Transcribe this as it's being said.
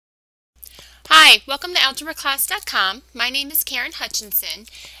Hi, welcome to AlgebraClass.com. My name is Karen Hutchinson,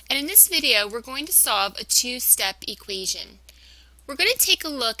 and in this video we're going to solve a two-step equation. We're going to take a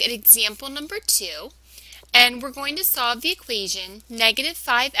look at example number 2, and we're going to solve the equation negative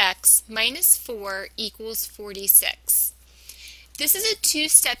 5x minus 4 equals 46. This is a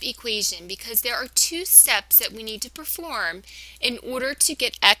two-step equation because there are two steps that we need to perform in order to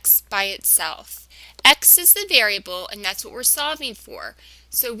get x by itself. X is the variable, and that's what we're solving for.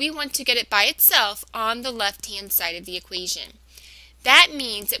 So we want to get it by itself on the left-hand side of the equation. That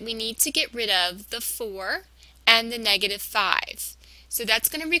means that we need to get rid of the 4 and the negative 5. So that's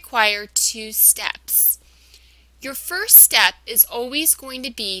going to require two steps. Your first step is always going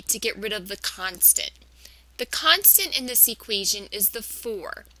to be to get rid of the constant. The constant in this equation is the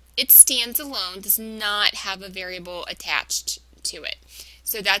 4. It stands alone, does not have a variable attached to it.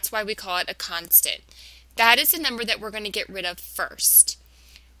 So that's why we call it a constant. That is the number that we're going to get rid of first.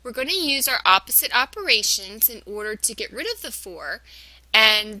 We're going to use our opposite operations in order to get rid of the 4,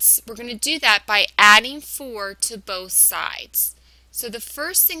 and we're going to do that by adding 4 to both sides. So the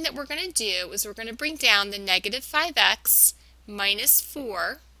first thing that we're going to do is we're going to bring down the negative 5x minus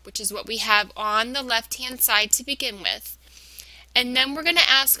 4, which is what we have on the left-hand side to begin with. And then we're going to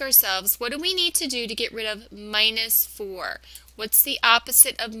ask ourselves, what do we need to do to get rid of minus 4? What's the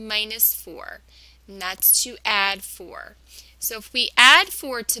opposite of minus 4? And that's to add 4. So if we add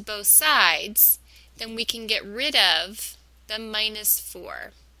 4 to both sides, then we can get rid of the minus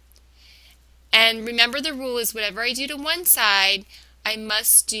 4. And remember, the rule is whatever I do to one side, I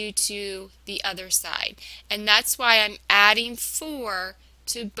must do to the other side. And that's why I'm adding 4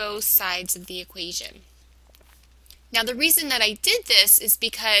 to both sides of the equation. Now the reason that I did this is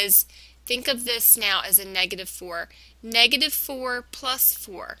because think of this now as a negative 4. Negative 4 plus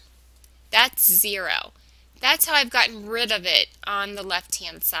 4, that's 0. That's how I've gotten rid of it on the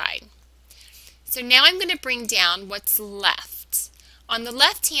left-hand side. So now I'm going to bring down what's left. On the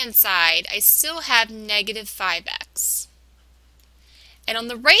left-hand side, I still have negative 5x. And on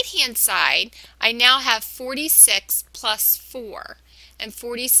the right-hand side, I now have 46 plus 4. And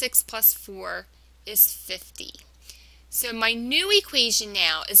 46 plus 4 is 50. So my new equation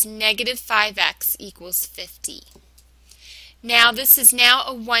now is negative 5x equals 50. Now this is now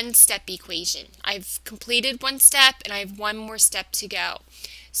a one-step equation. I've completed one step and I have one more step to go.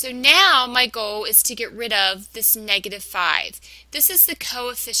 So now my goal is to get rid of this negative 5. This is the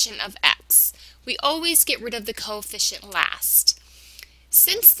coefficient of x. We always get rid of the coefficient last.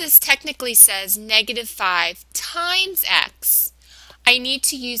 Since this technically says negative 5 times x, I need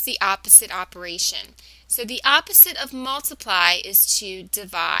to use the opposite operation. So the opposite of multiply is to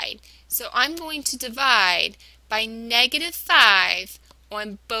divide. So I'm going to divide by negative 5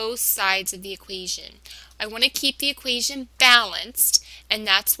 on both sides of the equation. I want to keep the equation balanced, and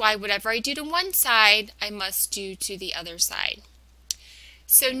that's why whatever I do to one side, I must do to the other side.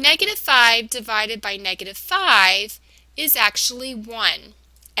 So negative 5 divided by negative 5 is actually 1,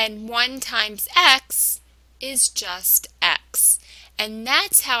 and 1 times x is just x. And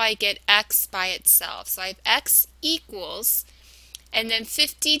that's how I get x by itself. So I have x equals, and then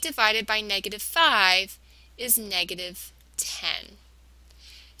 50 divided by negative 5 is negative 10.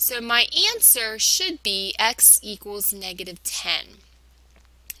 So my answer should be x equals negative 10.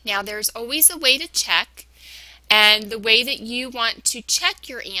 Now there's always a way to check, and the way that you want to check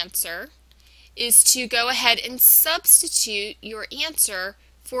your answer is to go ahead and substitute your answer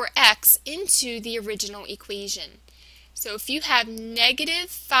for x into the original equation. So if you have negative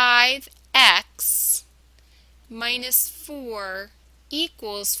 5x minus 4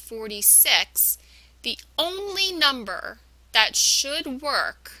 equals 46, the only number that should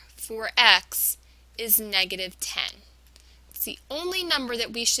work for x is negative 10. It's the only number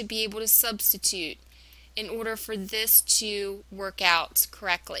that we should be able to substitute in order for this to work out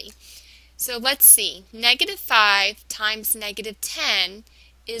correctly. So let's see. Negative 5 times negative 10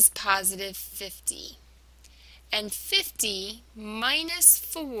 is positive 50. And 50 minus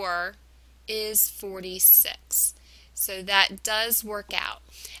 4 is 46. So that does work out.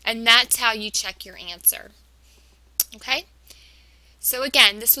 And that's how you check your answer. Okay? So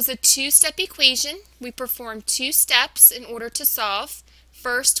again, this was a two-step equation. We performed two steps in order to solve.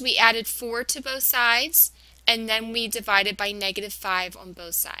 First, we added 4 to both sides, and then we divided by negative 5 on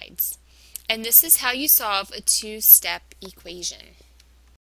both sides. And this is how you solve a two-step equation.